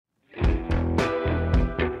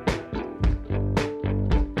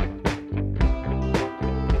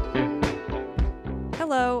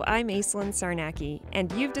Hello, I'm Aislinn Sarnacki,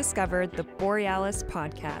 and you've discovered the Borealis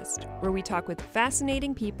podcast, where we talk with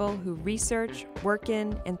fascinating people who research, work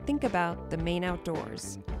in, and think about the Maine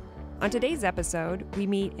outdoors. On today's episode, we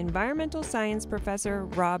meet environmental science professor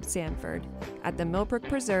Rob Sanford at the Mill Brook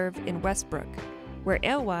Preserve in Westbrook, where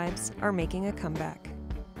alewives are making a comeback.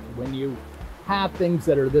 When you have things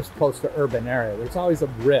that are this close to urban area, there's always a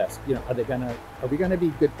risk. Are we gonna be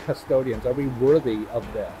good custodians? Are we worthy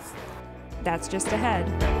of this? That's just ahead.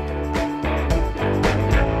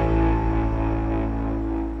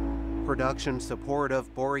 Production support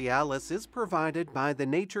of Borealis is provided by the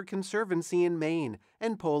Nature Conservancy in Maine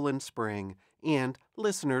and Poland Spring, and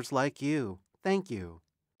listeners like you. Thank you.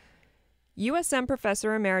 USM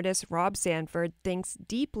Professor Emeritus Rob Sanford thinks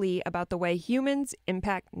deeply about the way humans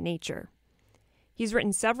impact nature. He's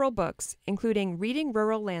written several books, including Reading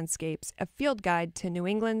Rural Landscapes, a field guide to New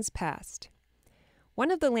England's past. One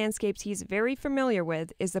of the landscapes he's very familiar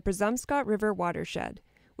with is the Presumpscot River Watershed,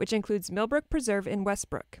 which includes Mill Brook Preserve in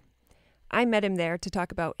Westbrook. I met him there to talk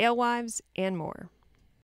about alewives and more.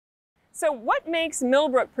 So what makes Mill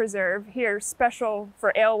Brook Preserve here special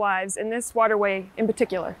for alewives in this waterway in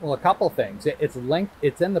particular? Well, a couple things. It's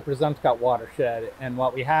in the Presumpscot watershed, and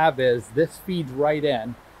what we have is this feeds right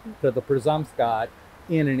in to the Presumpscot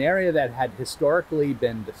in an area that had historically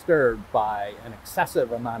been disturbed by an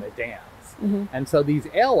excessive amount of dams. Mm-hmm. And so these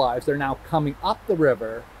alewives are now coming up the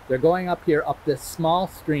river. They're going up here, up this small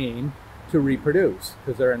stream to reproduce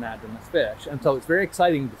because they're anadromous fish. And so it's very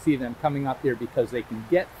exciting to see them coming up here because they can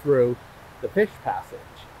get through the fish passage.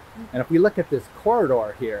 Mm-hmm. And if we look at this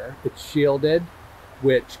corridor here, it's shielded,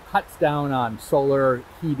 which cuts down on solar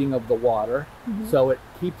heating of the water. Mm-hmm. So it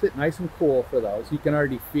keeps it nice and cool for those. You can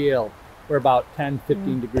already feel we're about 10,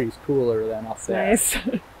 15 degrees cooler than up there. Nice.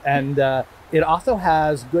 And it also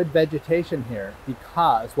has good vegetation here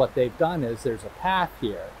because what they've done is there's a path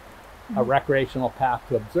here, a recreational path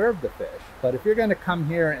to observe the fish. But if you're going to come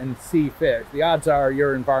here and see fish, the odds are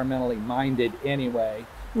you're environmentally minded anyway.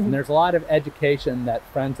 Mm-hmm. And there's a lot of education that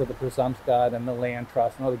Friends of the Presumpscot and the Land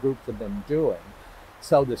Trust and other groups have been doing.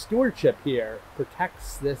 So the stewardship here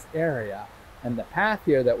protects this area, and the path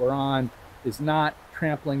here that we're on is not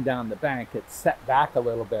trampling down the bank. It's set back a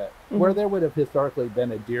little bit, where there would have historically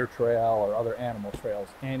been a deer trail or other animal trails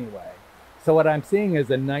anyway. So what I'm seeing is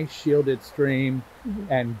a nice shielded stream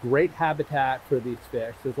and great habitat for these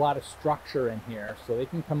fish. There's a lot of structure in here, so they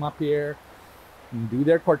can come up here and do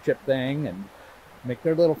their courtship thing and make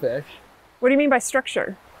their little fish. What do you mean by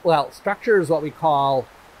structure? Well, structure is what we call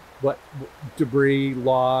debris,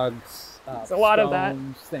 logs, a lot of that.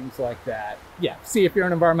 Things like that. Yeah. See, if you're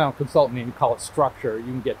an environmental consultant and you call it structure, you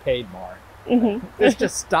can get paid more. Mm-hmm. There's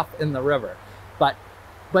just stuff in the river. But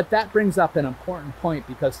that brings up an important point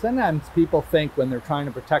because sometimes people think when they're trying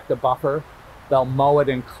to protect a buffer, they'll mow it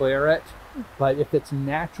and clear it. But if it's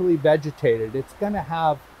naturally vegetated, it's going to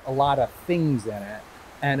have a lot of things in it.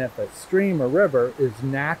 And if a stream or river is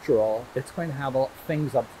natural, it's going to have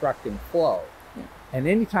things obstructing flow. And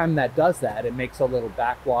anytime that does that, it makes a little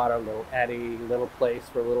backwater, a little eddy, little place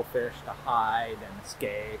for little fish to hide and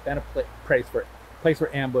escape, and a place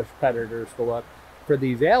for ambush predators to look. For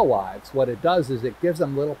these alewives, what it does is it gives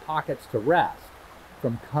them little pockets to rest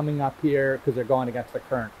from coming up here because they're going against the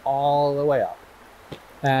current all the way up.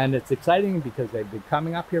 And it's exciting because they've been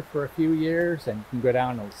coming up here for a few years, and you can go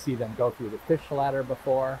down and see them go through the fish ladder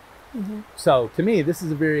before. Mm-hmm. So to me, this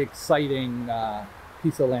is a very exciting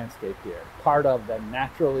piece of landscape here, part of the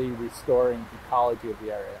naturally restoring ecology of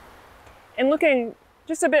the area. And looking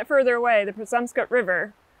just a bit further away, the Presumpscot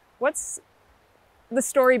River, what's the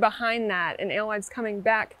story behind that and alewives coming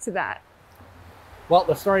back to that? Well,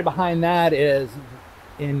 the story behind that is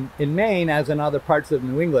in Maine, as in other parts of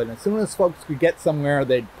New England, as soon as folks could get somewhere,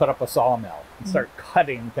 they'd put up a sawmill and start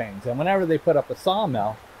cutting things. And whenever they put up a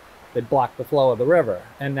sawmill, they'd block the flow of the river.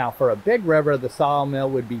 And now for a big river, the sawmill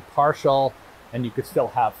would be partial and you could still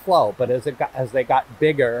have flow. But as they got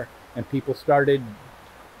bigger and people started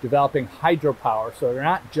developing hydropower, so they're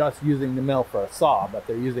not just using the mill for a saw, but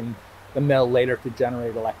they're using the mill later to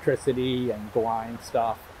generate electricity and grind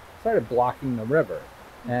stuff, started blocking the river.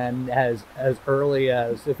 And as early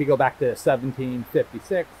as, if you go back to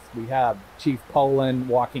 1756, we have Chief Poland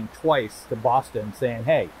walking twice to Boston saying,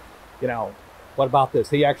 hey, what about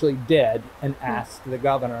this? He actually did and asked the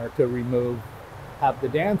governor to have the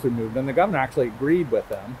dams removed, and the governor actually agreed with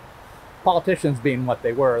him. Politicians being what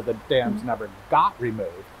they were, the dams never got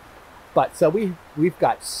removed. But so we've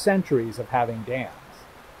got centuries of having dams.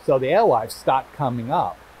 So the alewives stopped coming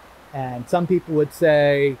up. And some people would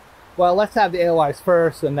say, well, let's have the alewives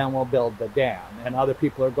first and then we'll build the dam. And other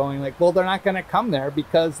people are going like, well, they're not going to come there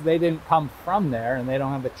because they didn't come from there and they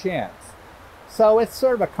don't have a chance. So it's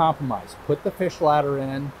sort of a compromise. Put the fish ladder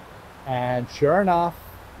in, and sure enough,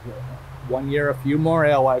 one year a few more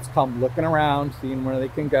alewives come looking around, seeing where they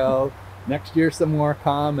can go. Next year some more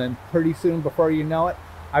come, and pretty soon, before you know it,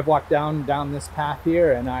 I've walked down this path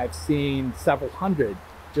here and I've seen several hundred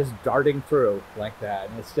just darting through like that.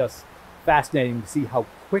 And it's just fascinating to see how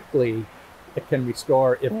quickly it can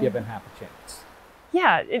restore if given half a chance.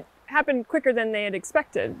 Yeah, it happened quicker than they had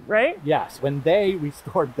expected, right? Yes, when they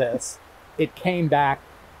restored this, it came back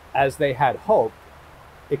as they had hoped.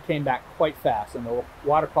 It came back quite fast, and the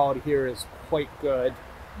water quality here is quite good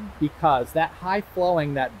because that high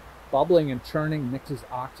flowing, that bubbling and churning mixes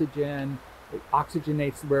oxygen. It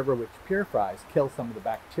oxygenates the river, which purifies, kills some of the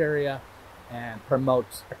bacteria, and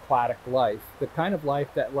promotes aquatic life. The kind of life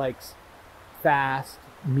that likes fast,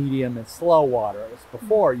 medium, and slow water.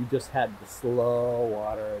 Before, you just had the slow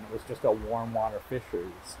water, and it was just a warm water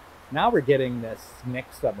fisheries. Now we're getting this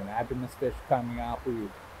mix of anadromous fish coming up.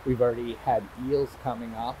 We've already had eels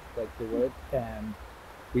coming up like they would, and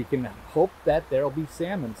we can hope that there'll be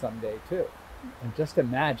salmon someday too. And just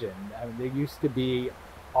imagine, I mean, there used to be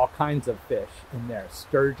all kinds of fish in there.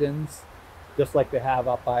 Sturgeons, just like they have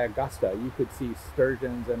up by Augusta. You could see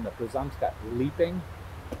sturgeons and the Presumpscot leaping.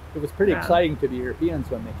 It was pretty exciting to the Europeans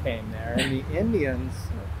when they came there. And the Indians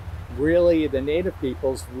really, the native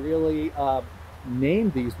peoples really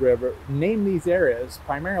named these areas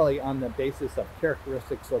primarily on the basis of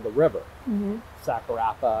characteristics of the river.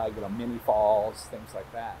 Sakarapa, mini falls, things like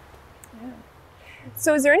that. Yeah.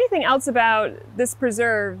 So is there anything else about this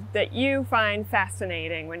preserve that you find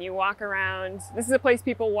fascinating when you walk around? This is a place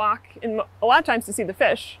people walk in a lot of times to see the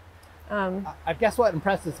fish. I guess what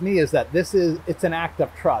impresses me is that it's an act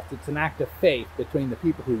of trust. It's an act of faith between the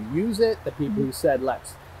people who use it, the people who said,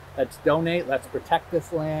 let's donate, let's protect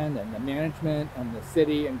this land, and the management and the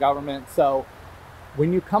city and government. So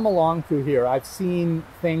when you come along through here, I've seen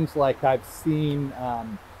things like a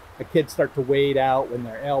kid start to wade out when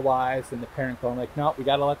they're alewives, and the parent going like, no, we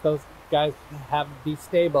got to let those guys be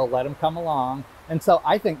stable, let them come along. And so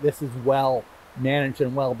I think this is well managed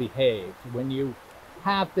and well behaved. When you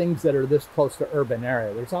have things that are this close to urban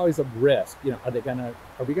area, there's always a risk.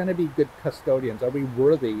 Are we going to be good custodians? Are we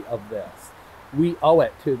worthy of this? We owe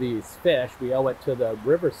it to these fish. We owe it to the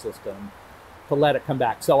river system to let it come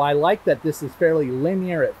back. So I like that this is fairly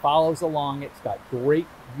linear. It follows along. It's got great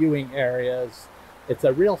viewing areas. It's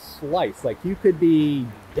a real slice. Like you could be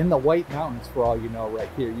in the White Mountains for all you know right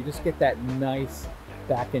here. You just get that nice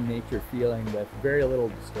back in nature feeling with very little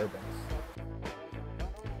disturbance.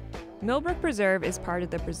 Mill Brook Preserve is part of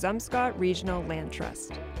the Presumpscot Regional Land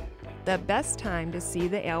Trust. The best time to see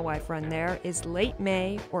the alewife run there is late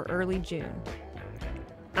May or early June.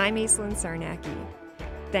 I'm Aislinn Sarnacki.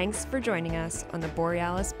 Thanks for joining us on the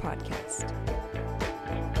Borealis podcast.